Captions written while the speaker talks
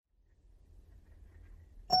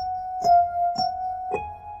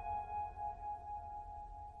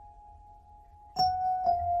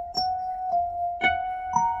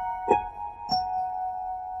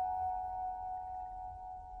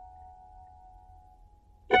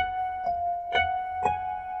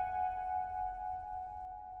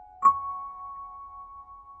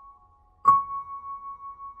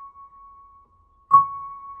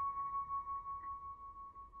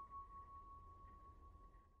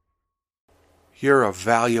You're a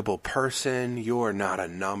valuable person. You're not a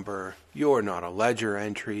number. You're not a ledger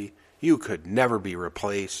entry. You could never be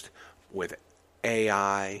replaced with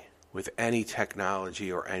AI, with any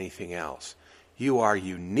technology or anything else. You are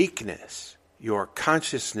uniqueness. Your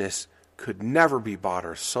consciousness could never be bought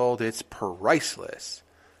or sold. It's priceless.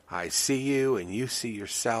 I see you and you see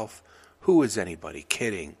yourself. Who is anybody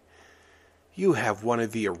kidding? You have one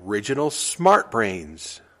of the original smart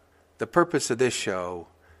brains. The purpose of this show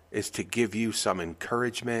is to give you some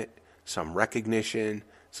encouragement, some recognition,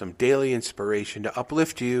 some daily inspiration to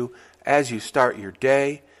uplift you as you start your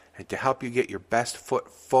day and to help you get your best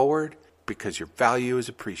foot forward because your value is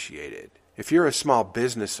appreciated. If you're a small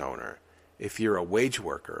business owner, if you're a wage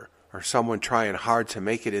worker, or someone trying hard to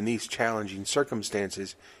make it in these challenging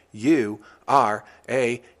circumstances, you are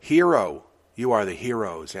a hero. You are the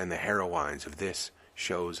heroes and the heroines of this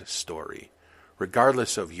show's story.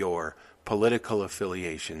 Regardless of your political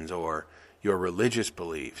affiliations or your religious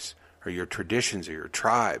beliefs or your traditions or your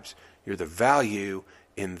tribes, you're the value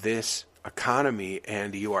in this economy,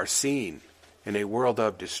 and you are seen in a world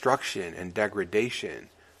of destruction and degradation.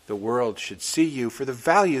 The world should see you for the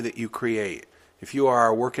value that you create. If you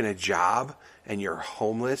are working a job and you're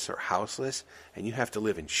homeless or houseless and you have to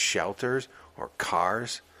live in shelters or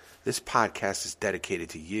cars, this podcast is dedicated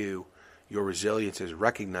to you. Your resilience is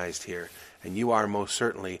recognized here, and you are most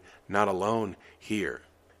certainly not alone here.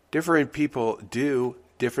 Different people do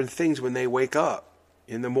different things when they wake up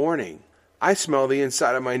in the morning. I smell the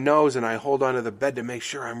inside of my nose and I hold onto the bed to make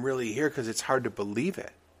sure I'm really here because it's hard to believe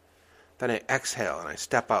it. Then I exhale and I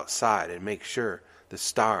step outside and make sure the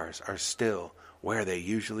stars are still where they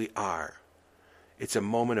usually are. It's a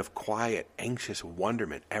moment of quiet, anxious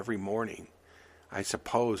wonderment every morning. I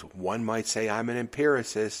suppose one might say I'm an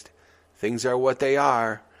empiricist. Things are what they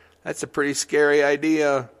are. That's a pretty scary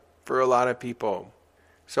idea for a lot of people.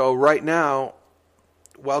 So right now,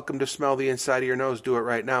 welcome to Smell the Inside of Your Nose. Do it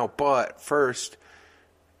right now. But first,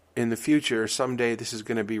 in the future, someday this is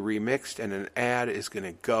going to be remixed and an ad is going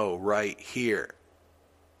to go right here.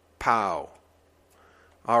 Pow.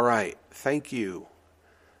 All right. Thank you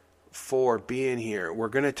for being here. We're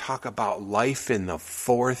going to talk about life in the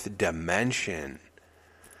fourth dimension.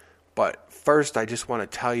 But first, I just want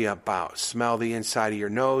to tell you about Smell the Inside of Your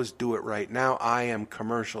Nose. Do it right now. I am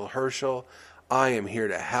Commercial Herschel. I am here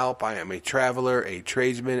to help. I am a traveler, a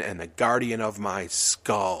tradesman, and the guardian of my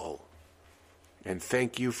skull. And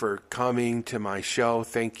thank you for coming to my show.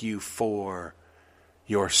 Thank you for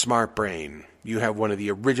your smart brain. You have one of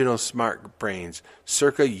the original smart brains,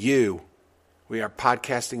 circa you. We are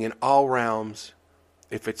podcasting in all realms.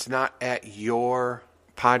 If it's not at your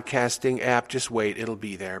podcasting app, just wait, it'll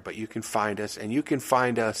be there. But you can find us, and you can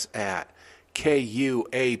find us at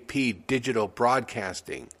KUAP Digital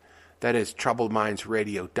Broadcasting. That is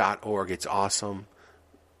troubledmindsradio.org. It's awesome.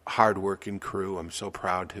 Hard-working crew. I'm so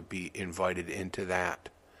proud to be invited into that.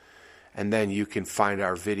 And then you can find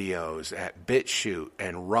our videos at BitChute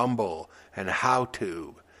and Rumble and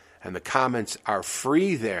HowTube. And the comments are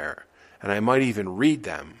free there, and I might even read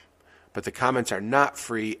them. But the comments are not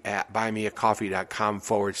free at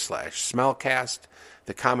buymeacoffee.com/smellcast.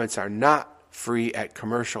 The comments are not free at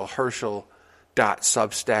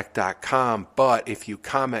commercialherschel.substack.com. But if you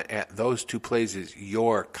comment at those two places,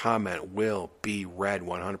 your comment will be read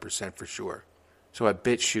 100% for sure. So at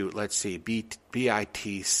BitChute, let's see, BITCHUTE,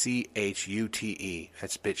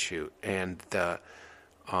 that's BitChute. And the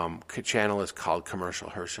channel is called Commercial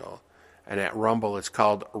Herschel. And at Rumble, it's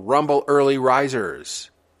called Rumble Early Risers.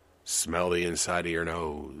 Smell the inside of your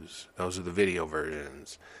nose. Those are the video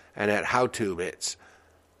versions. And at HowTube, it's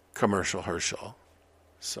Commercial Herschel.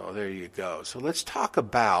 So there you go. So let's talk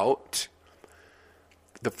about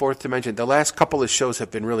the fourth dimension. The last couple of shows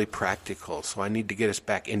have been really practical, so I need to get us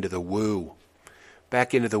back into the woo.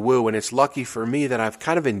 Back into the woo. And it's lucky for me that I've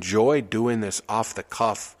kind of enjoyed doing this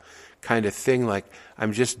off-the-cuff kind of thing. Like,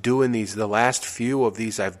 I'm just doing these. The last few of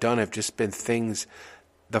these I've done have just been things,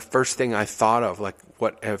 the first thing I thought of, like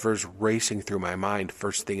whatever's racing through my mind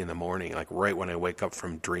first thing in the morning, like right when I wake up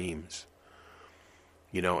from dreams.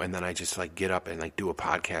 You know, and then I just like get up and like do a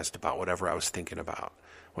podcast about whatever I was thinking about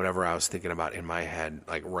in my head,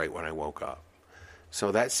 like right when I woke up.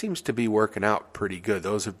 So that seems to be working out pretty good.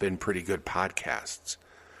 Those have been pretty good podcasts.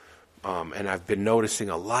 And I've been noticing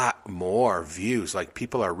a lot more views. Like,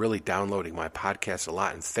 people are really downloading my podcast a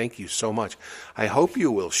lot, and thank you so much. I hope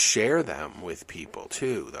you will share them with people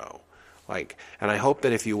too, though. Like, and I hope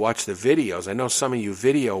that if you watch the videos, I know some of you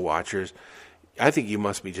video watchers, I think you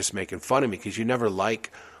must be just making fun of me because you never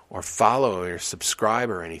like or follow or subscribe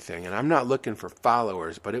or anything. And I'm not looking for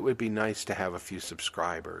followers, but it would be nice to have a few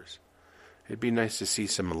subscribers. It'd be nice to see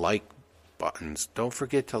some like buttons. Don't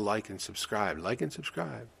forget to like and subscribe. Like and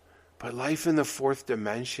subscribe. But life in the fourth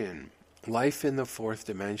dimension. Life in the fourth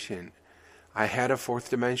dimension. I had a fourth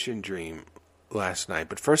dimension dream last night.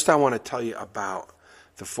 But first I want to tell you about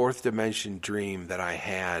the fourth dimension dream that I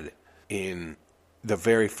had in the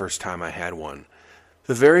very first time I had one.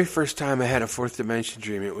 The very first time I had a fourth dimension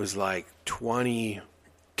dream, it was like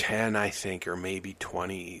 2010, I think, or maybe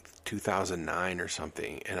 2009 or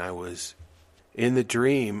something. And I was in the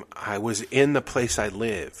dream, I was in the place I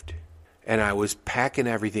lived. And I was packing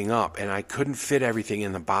everything up, and I couldn't fit everything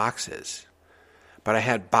in the boxes. But I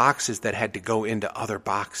had boxes that had to go into other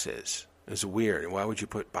boxes. It was weird. Why would you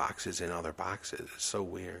put boxes in other boxes? It's so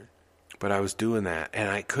weird. But I was doing that,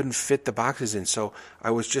 and I couldn't fit the boxes in, so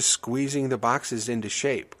I was just squeezing the boxes into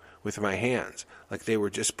shape with my hands, like they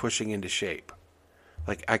were just pushing into shape.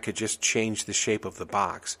 Like I could just change the shape of the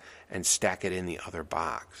box and stack it in the other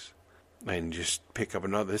box. And just pick up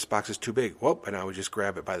another, this box is too big, whoop, and I would just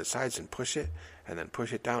grab it by the sides and push it, and then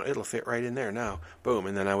push it down. It'll fit right in there now. Boom,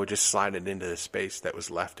 and then I would just slide it into the space that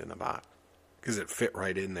was left in the box, because it fit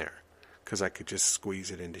right in there, because I could just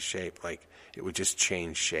squeeze it into shape, like it would just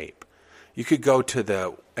change shape. You could go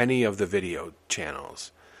to any of the video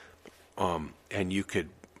channels, and you could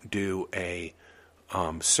do a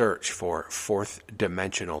search for fourth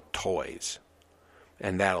dimensional toys.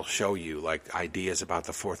 And that'll show you like ideas about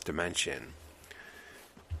the fourth dimension.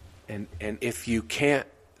 And if you can't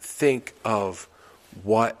think of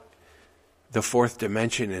what the fourth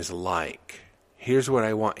dimension is like, here's what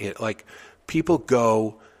I want you, like people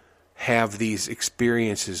go have these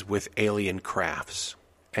experiences with alien crafts,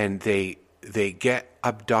 and they get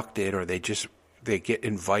abducted, or they get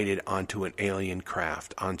invited onto an alien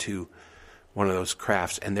craft, onto one of those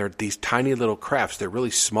crafts, and they're these tiny little crafts. They're really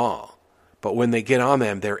small. But when they get on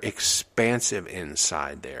them, they're expansive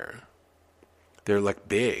inside there. They're like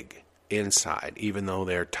big inside, even though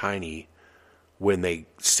they're tiny when they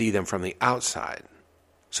see them from the outside.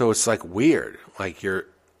 So it's like weird. Like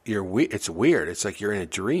it's weird. It's like you're in a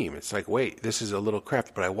dream. It's like, wait, this is a little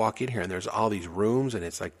craft, but I walk in here and there's all these rooms and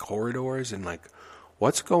it's like corridors and like,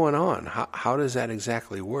 what's going on? How does that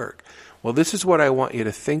exactly work? Well, this is what I want you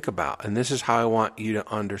to think about, and this is how I want you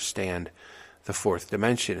to understand the fourth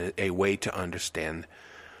dimension, a way to understand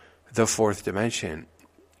the fourth dimension.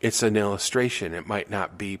 It's an illustration. It might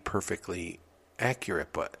not be perfectly accurate,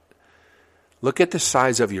 but look at the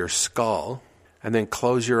size of your skull, and then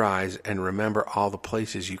close your eyes and remember all the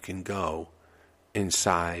places you can go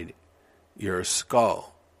inside your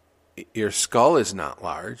skull. Your skull is not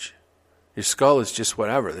large. Your skull is just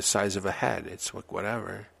whatever, the size of a head. It's like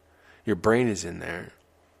whatever. Your brain is in there.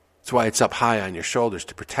 That's why it's up high on your shoulders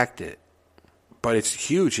to protect it. But it's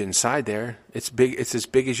huge inside there. It's big. It's as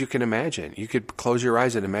big as you can imagine. You could close your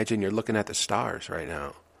eyes and imagine you're looking at the stars right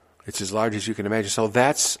now. It's as large as you can imagine. So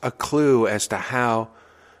that's a clue as to how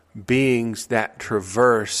beings that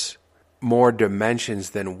traverse more dimensions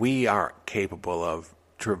than we are capable of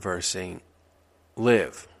traversing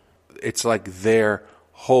live. It's like their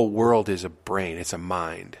whole world is a brain. It's a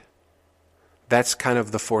mind. That's kind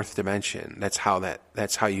of the fourth dimension. That's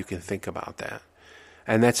how you can think about that.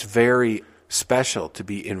 And that's very special to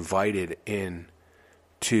be invited in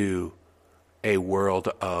to a world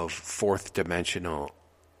of the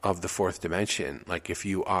fourth dimension. Like if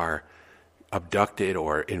you are abducted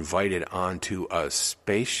or invited onto a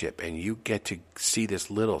spaceship and you get to see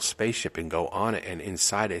this little spaceship and go on it, and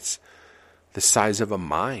inside it's the size of a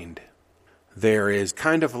mind. There is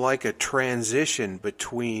kind of like a transition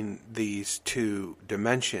between these two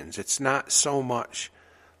dimensions. It's not so much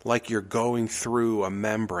like you're going through a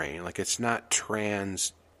membrane, like it's not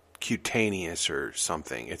transcutaneous or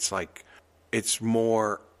something. It's like it's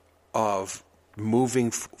more of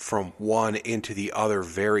moving from one into the other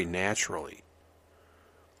very naturally.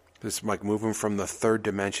 It's like moving from the third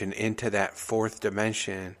dimension into that fourth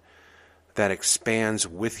dimension that expands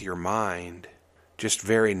with your mind just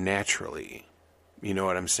very naturally. You know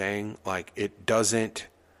what I'm saying? Like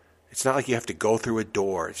it's not like you have to go through a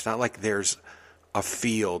door. It's not like there's a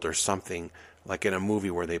field or something like in a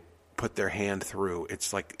movie where they put their hand through.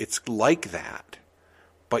 It's like that,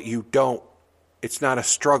 but it's not a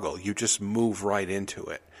struggle. You just move right into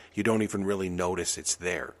it. You don't even really notice it's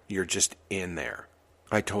there. You're just in there.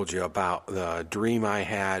 I told you about the dream I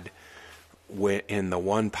had in the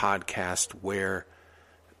one podcast where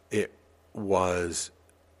it was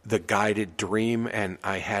the guided dream, and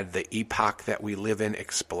I had the epoch that we live in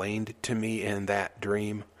explained to me in that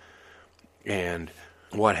dream. And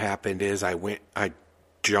what happened is I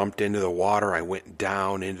jumped into the water. I went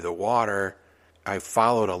down into the water. I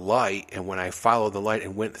followed a light, and when I followed the light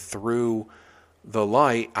and went through the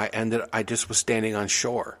light, I just was standing on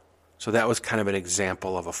shore. So that was kind of an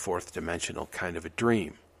example of a fourth dimensional kind of a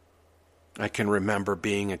dream. I can remember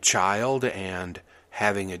being a child and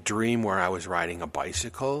having a dream where I was riding a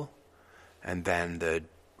bicycle, and then the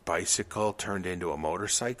bicycle turned into a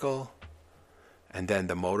motorcycle, and then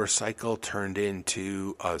the motorcycle turned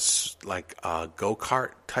into a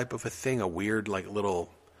go-kart type of a thing, a weird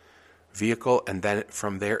little vehicle, and then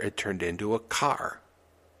from there it turned into a car.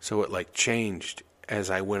 So it changed as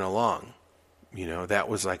I went along. That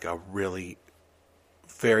was a really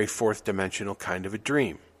very fourth dimensional kind of a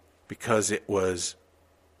dream, because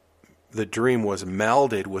the dream was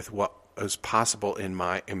melded with what was possible in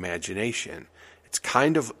my imagination. It's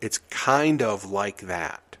kind of like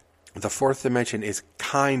that. The fourth dimension is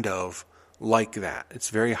kind of like that. It's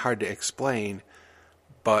very hard to explain,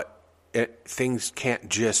 but things can't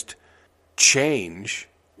just change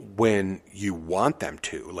when you want them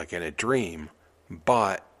to, like in a dream,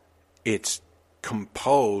 but it's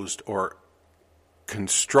composed or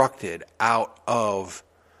constructed out of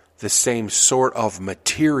the same sort of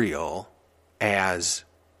material as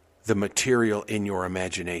the material in your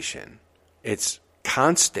imagination. It's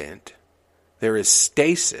constant. There is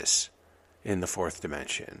stasis in the fourth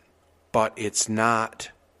dimension, but it's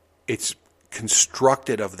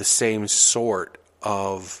constructed of the same sort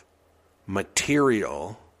of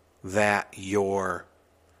material that your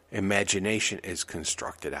imagination is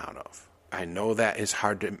constructed out of. I know that is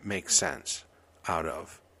hard to make sense out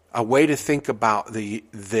of. A way to think about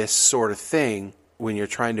this sort of thing when you're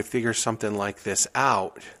trying to figure something like this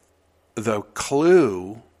out, the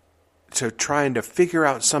clue to trying to figure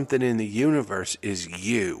out something in the universe is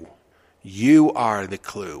you. You are the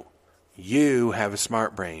clue. You have a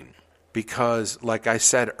smart brain. Because, like I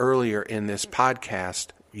said earlier in this podcast,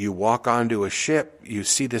 you walk onto a ship, you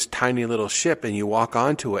see this tiny little ship, and you walk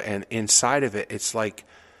onto it, and inside of it, it's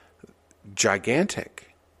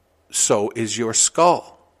gigantic. So is your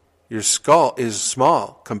skull. Your skull is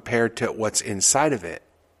small compared to what's inside of it.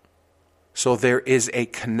 So there is a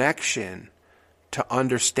connection to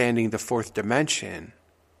understanding the fourth dimension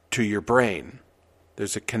to your brain.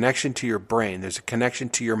 There's a connection to your brain. There's a connection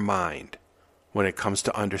to your mind when it comes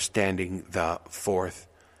to understanding the fourth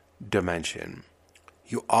dimension.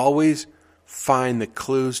 You always find the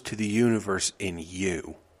clues to the universe in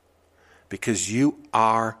you, because you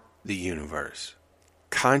are the universe.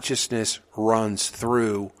 Consciousness runs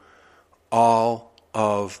through all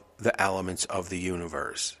of the elements of the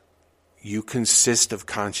universe. You consist of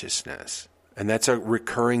consciousness, and that's a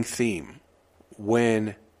recurring theme.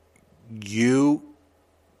 When you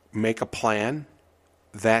make a plan,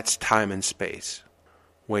 that's time and space.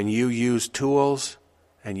 When you use tools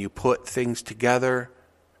and you put things together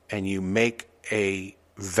and you make a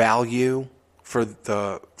value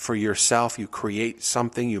for yourself, you create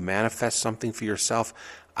something, you manifest something for yourself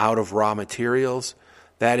out of raw materials,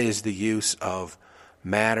 that is the use of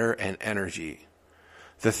matter and energy.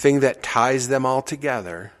 The thing that ties them all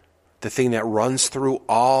together, the thing that runs through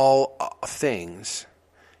all things,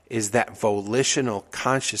 is that volitional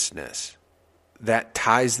consciousness that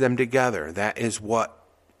ties them together. That is what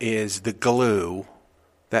is the glue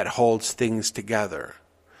that holds things together.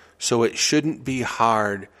 So it shouldn't be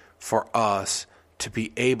hard for us to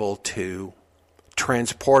be able to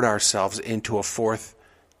transport ourselves into a fourth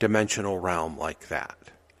dimensional realm like that,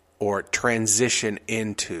 or transition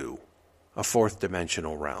into a fourth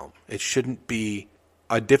dimensional realm. It shouldn't be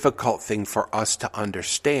a difficult thing for us to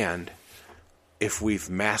understand if we've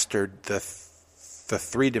mastered the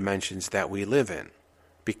three dimensions that we live in,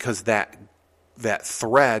 because that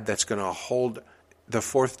thread that's going to hold the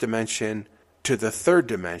fourth dimension to the third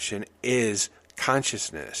dimension is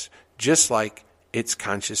consciousness, just like it's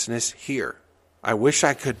consciousness here. I wish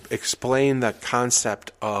I could explain the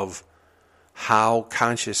concept of how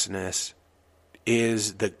consciousness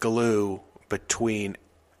is the glue between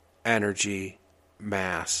energy,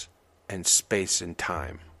 mass, and space and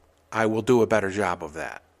time. I will do a better job of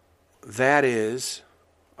that. That is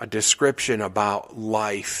a description about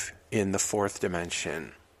life in the fourth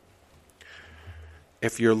dimension.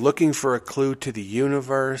 If you're looking for a clue to the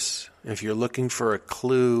universe, if you're looking for a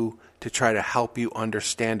clue to try to help you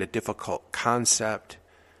understand a difficult concept,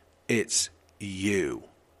 it's you.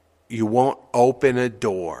 You won't open a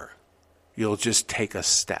door. You'll just take a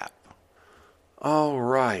step. All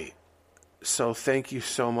right. So thank you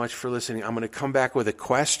so much for listening. I'm going to come back with a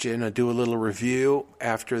question. I'll do a little review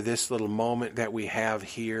after this little moment that we have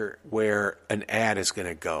here where an ad is going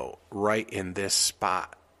to go right in this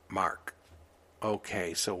spot mark.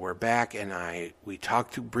 Okay, so we're back, and we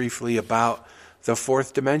talked briefly about the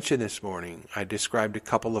fourth dimension this morning. I described a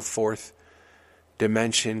couple of fourth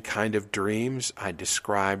dimension kind of dreams, I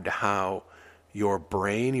described how your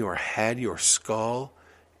brain, your head, your skull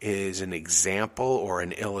is an example or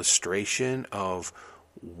an illustration of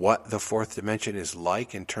what the fourth dimension is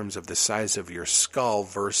like in terms of the size of your skull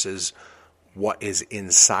versus what is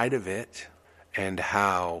inside of it, and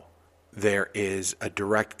how there is a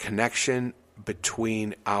direct connection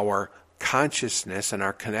between our consciousness and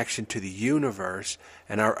our connection to the universe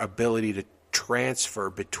and our ability to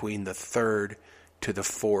transfer between the third to the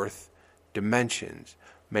fourth dimensions,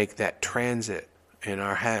 make that transit in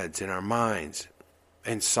our heads, in our minds.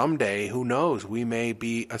 And someday, who knows, we may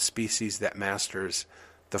be a species that masters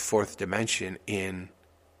the fourth dimension in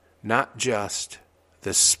not just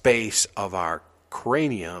the space of our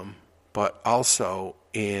cranium, but also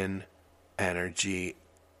in energy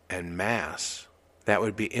and mass. That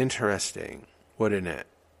would be interesting, wouldn't it?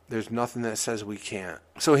 There's nothing that says we can't.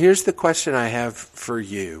 So here's the question I have for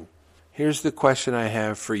you. Here's the question I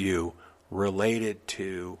have for you related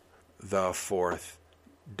to the fourth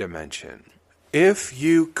dimension. If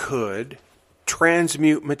you could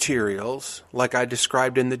transmute materials, like I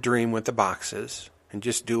described in the dream with the boxes, and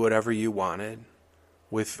just do whatever you wanted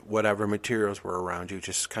with whatever materials were around you,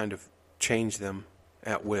 just kind of change them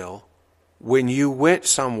at will. When you went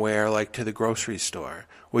somewhere, like to the grocery store,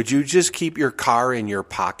 would you just keep your car in your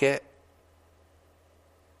pocket?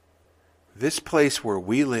 This place where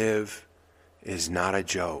we live is not a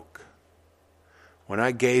joke. When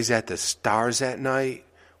I gaze at the stars at night,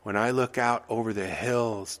 when I look out over the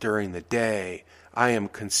hills during the day, I am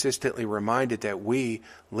consistently reminded that we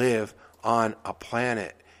live on a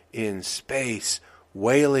planet in space,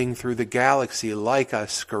 wailing through the galaxy like a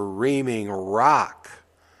screaming rock.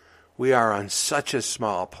 We are on such a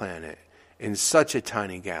small planet, in such a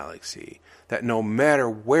tiny galaxy, that no matter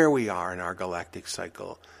where we are in our galactic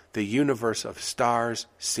cycle, the universe of stars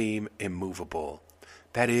seem immovable.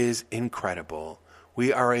 That is incredible.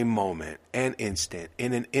 We are a moment, an instant,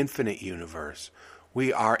 in an infinite universe.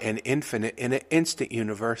 We are an infinite in an instant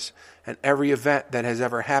universe, and every event that has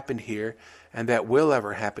ever happened here and that will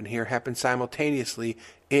ever happen here happens simultaneously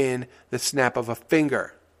in the snap of a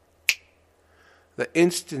finger. The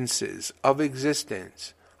instances of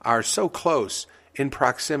existence are so close in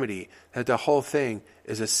proximity that the whole thing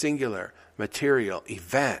is a singular material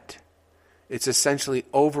event. It's essentially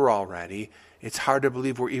over already. It's hard to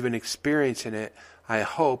believe we're even experiencing it. I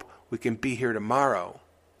hope we can be here tomorrow.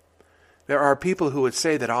 There are people who would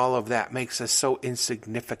say that all of that makes us so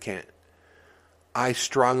insignificant. I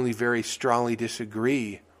very strongly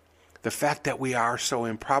disagree. The fact that we are so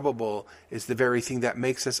improbable is the very thing that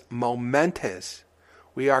makes us momentous.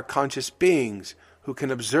 We are conscious beings who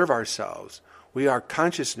can observe ourselves. We are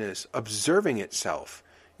consciousness observing itself.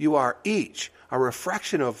 You are each a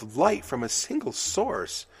refraction of light from a single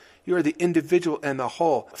source. You are the individual and the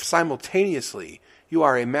whole simultaneously. You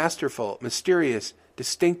are a masterful, mysterious,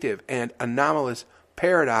 distinctive, and anomalous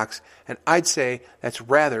paradox, and I'd say that's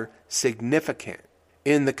rather significant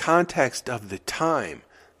in the context of the time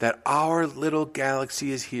that our little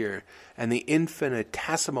galaxy is here and the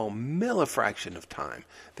infinitesimal millifraction of time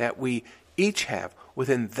that we each have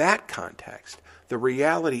within that context. The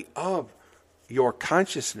reality of your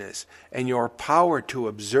consciousness and your power to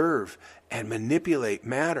observe and manipulate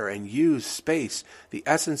matter and use space, the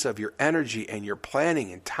essence of your energy and your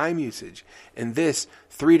planning and time usage in this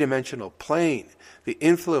three-dimensional plane, the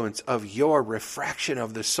influence of your refraction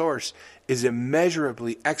of the source is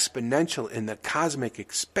immeasurably exponential in the cosmic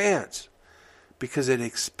expanse, because it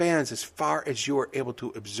expands as far as you are able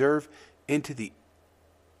to observe into the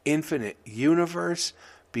infinite universe,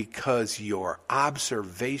 because your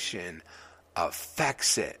observation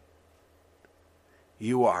affects it.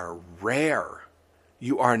 You are rare.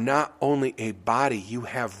 You are not only a body, you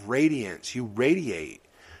have radiance, you radiate.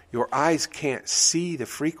 Your eyes can't see the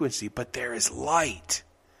frequency, but there is light.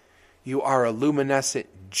 You are a luminescent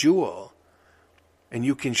jewel, and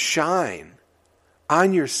you can shine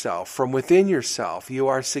on yourself from within yourself. You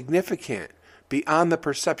are significant beyond the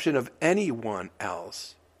perception of anyone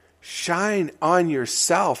else. Shine on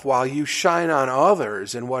yourself while you shine on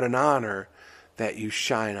others, and what an honor that you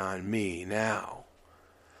shine on me now.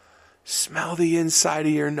 Smell the inside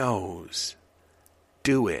of your nose.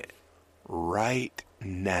 Do it right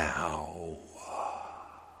now.